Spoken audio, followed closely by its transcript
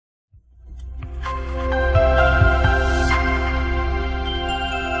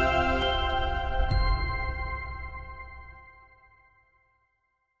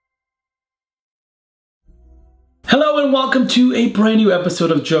and welcome to a brand new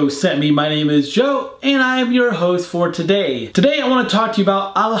episode of Joe Sent Me. My name is Joe and I am your host for today. Today I want to talk to you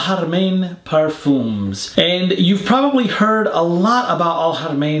about Haramain Perfumes. And you've probably heard a lot about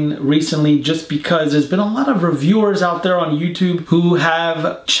Haramain recently just because there's been a lot of reviewers out there on YouTube who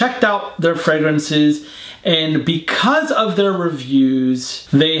have checked out their fragrances, and because of their reviews,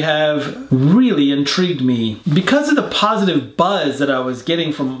 they have really intrigued me. Because of the positive buzz that I was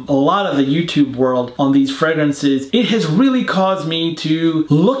getting from a lot of the YouTube world on these fragrances, it has really caused me to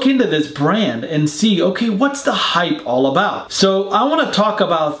look into this brand and see, okay, what's the hype all about? So I want to talk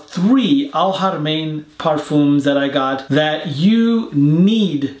about 3 Haramain Perfumes that I got that you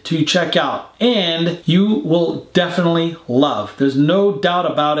need to check out and you will definitely love. There's no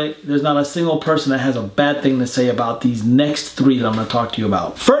doubt about it. There's not a single person that has a bad thing to say about these next 3 that I'm going to talk to you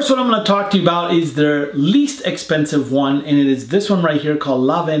about. First one I'm going to talk to you about is their least expensive one, and it is this one right here called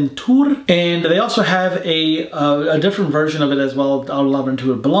L'Aventure. And they also have a different version of it as well,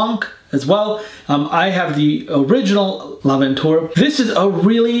 L'Aventure Blanc as well. I have the original L'Aventure. This is a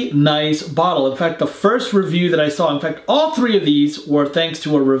really nice bottle. In fact, the first review that I saw, in fact, all 3 of these were thanks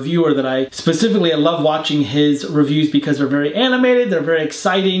to a reviewer that I love watching his reviews because they're very animated, they're very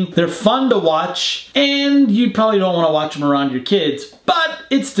exciting, they're fun to watch, and you probably don't want to watch them around your kids, but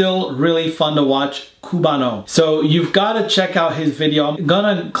it's still really fun to watch. Cubano. So you've got to check out his video. I'm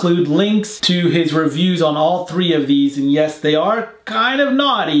gonna include links to his reviews on all 3 of these, and yes, they are kind of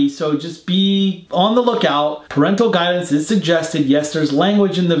naughty, so just be on the lookout. Parental guidance is suggested. Yes, there's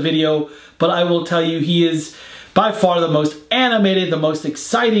language in the video, but I will tell you, he is by far the most animated, the most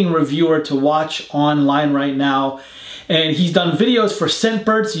exciting reviewer to watch online right now. And he's done videos for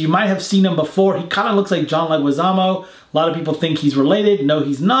Scentbird, so you might have seen him before. He kind of looks like John Leguizamo. A lot of people think he's related. No,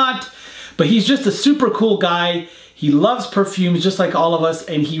 he's not. But he's just a super cool guy. He loves perfumes just like all of us,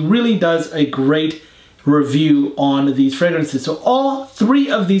 and he really does a great review on these fragrances. So all 3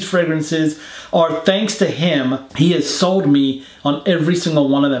 of these fragrances are thanks to him. He has sold me on every single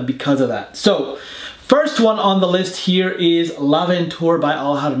one of them because of that. So first one on the list here is L'Aventure by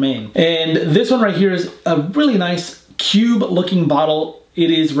Haramain. And this one right here is a really nice cube looking bottle. It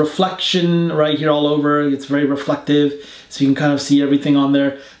is reflection right here all over. It's very reflective, so you can kind of see everything on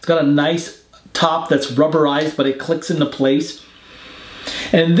there. It's got a nice top that's rubberized, but it clicks into place.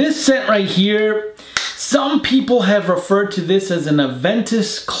 And this scent right here, some people have referred to this as an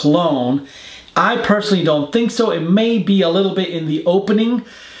Aventus clone. I personally don't think so. It may be a little bit in the opening,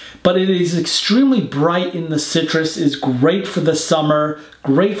 but it is extremely bright in the citrus. It's great for the summer,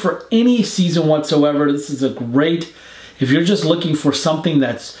 great for any season whatsoever. This is a great, if you're just looking for something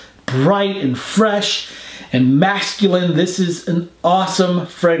that's bright and fresh and masculine, this is an awesome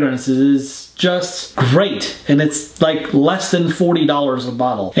fragrance. It is just great, and it's like less than $40 a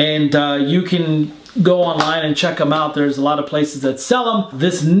bottle. And you can go online and check them out. There's a lot of places that sell them.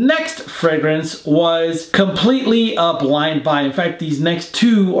 This next fragrance was completely a blind buy. In fact, these next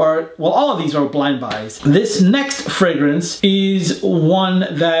 2 are, well, all of these are blind buys. This next fragrance is one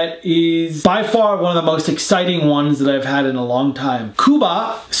that is by far one of the most exciting ones that I've had in a long time.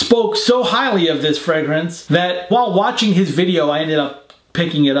 Kuba spoke so highly of this fragrance that while watching his video, I ended up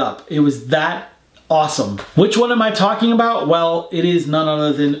picking it up. It was that awesome. Which one am I talking about? Well, it is none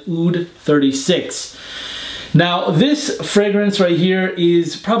other than Oudh 36. Now, this fragrance right here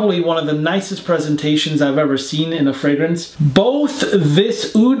is probably one of the nicest presentations I've ever seen in a fragrance. Both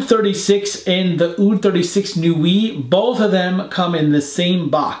this Oudh 36 and the Oudh 36 Nuit, both of them come in the same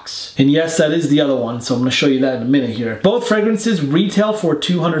box. And yes, that is the other one, so I'm going to show you that in a minute here. Both fragrances retail for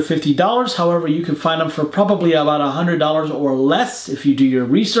 $250. However, you can find them for probably about $100 or less if you do your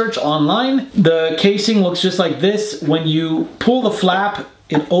research online. The casing looks just like this. When you pull the flap,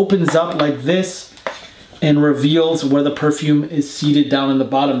 it opens up like this and reveals where the perfume is seated down in the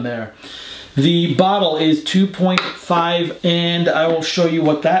bottom there. The bottle is 2.5, and I will show you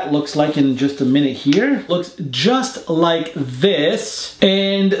what that looks like in just a minute here. Looks just like this,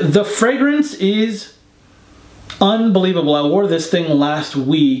 and the fragrance is unbelievable. I wore this thing last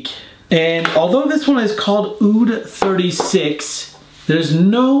week, and although this one is called Oudh 36, there's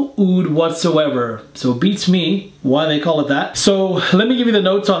no oud whatsoever, so it beats me why they call it that. So let me give you the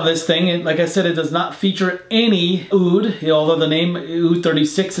notes on this thing. And like I said, it does not feature any oud, although the name Oudh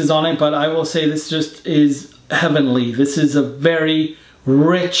 36 is on it, but I will say this just is heavenly. This is a very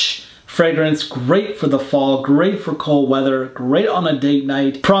rich, fragrance, great for the fall, great for cold weather, great on a date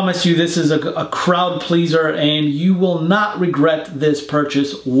night. Promise you this is a crowd pleaser and you will not regret this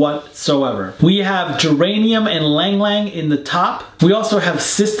purchase whatsoever. We have geranium and lang lang in the top. We also have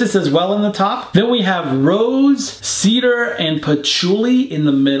cistus as well in the top. Then we have rose, cedar, and patchouli in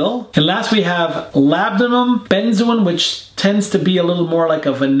the middle. And last we have labdanum, benzoin, which tends to be a little more like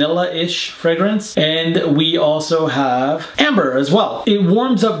a vanilla-ish fragrance. And we also have amber as well. It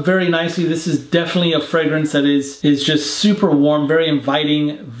warms up very nicely. This is definitely a fragrance that is just super warm, very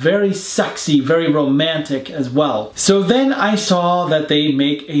inviting, very sexy, very romantic as well. So then I saw that they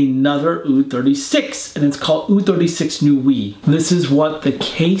make another Oud 36 and it's called Oud 36 Nuit. This is what the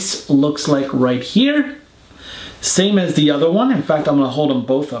case looks like right here. Same as the other one. In fact, I'm gonna hold them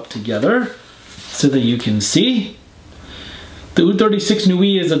both up together so that you can see. The Oud 36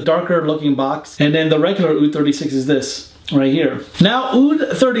 Nuit is a darker looking box, and then the regular Oud 36 is this right here. Now, Oud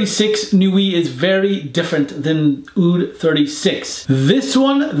 36 Nuit is very different than Oud 36. This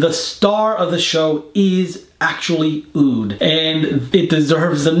one, the star of the show, is actually Oud, and it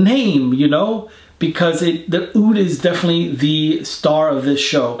deserves a name, you know, because the Oud is definitely the star of this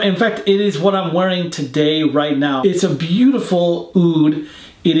show. In fact, it is what I'm wearing today right now. It's a beautiful Oud.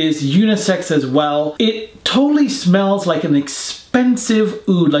 It is unisex as well. It totally smells like an expensive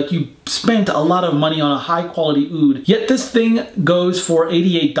Oud, like you spent a lot of money on a high quality Oud. Yet this thing goes for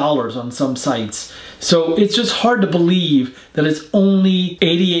 $88 on some sites. So it's just hard to believe that it's only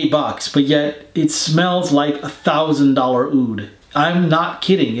 88 bucks, but yet it smells like $1,000 Oud. I'm not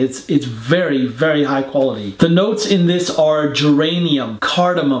kidding. It's very, very high quality. The notes in this are geranium,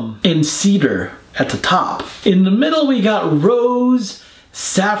 cardamom, and cedar at the top. In the middle, we got rose,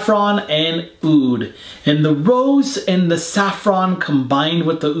 saffron, and oud. And the rose and the saffron combined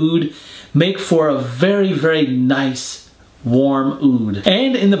with the oud make for a very, very nice warm oud.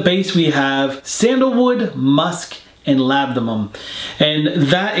 And in the base we have sandalwood, musk, and labdanum. And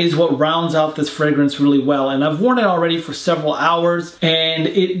that is what rounds out this fragrance really well. And I've worn it already for several hours and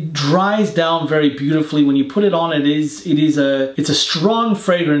it dries down very beautifully. When you put it on, it's a strong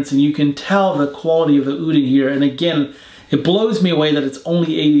fragrance and you can tell the quality of the oud in here. And again, it blows me away that it's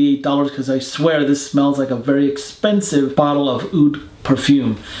only $88 because I swear this smells like a very expensive bottle of oud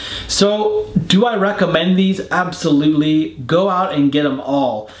perfume. So do I recommend these? Absolutely. Go out and get them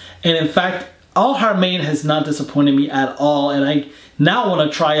all. And in fact, Haramain has not disappointed me at all, and I now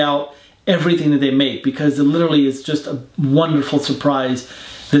want to try out everything that they make because it literally is just a wonderful surprise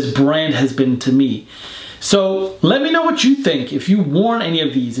this brand has been to me. So let me know what you think. If you've worn any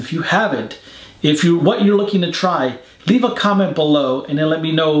of these, if you haven't, what you're looking to try, leave a comment below and then let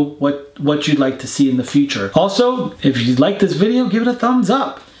me know what you'd like to see in the future. Also, if you like this video, give it a thumbs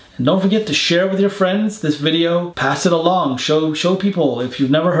up. And don't forget to share with your friends this video, pass it along, show people. If you've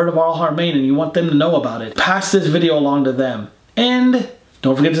never heard of Haramain and you want them to know about it, pass this video along to them. And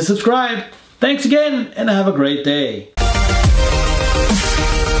don't forget to subscribe. Thanks again and have a great day.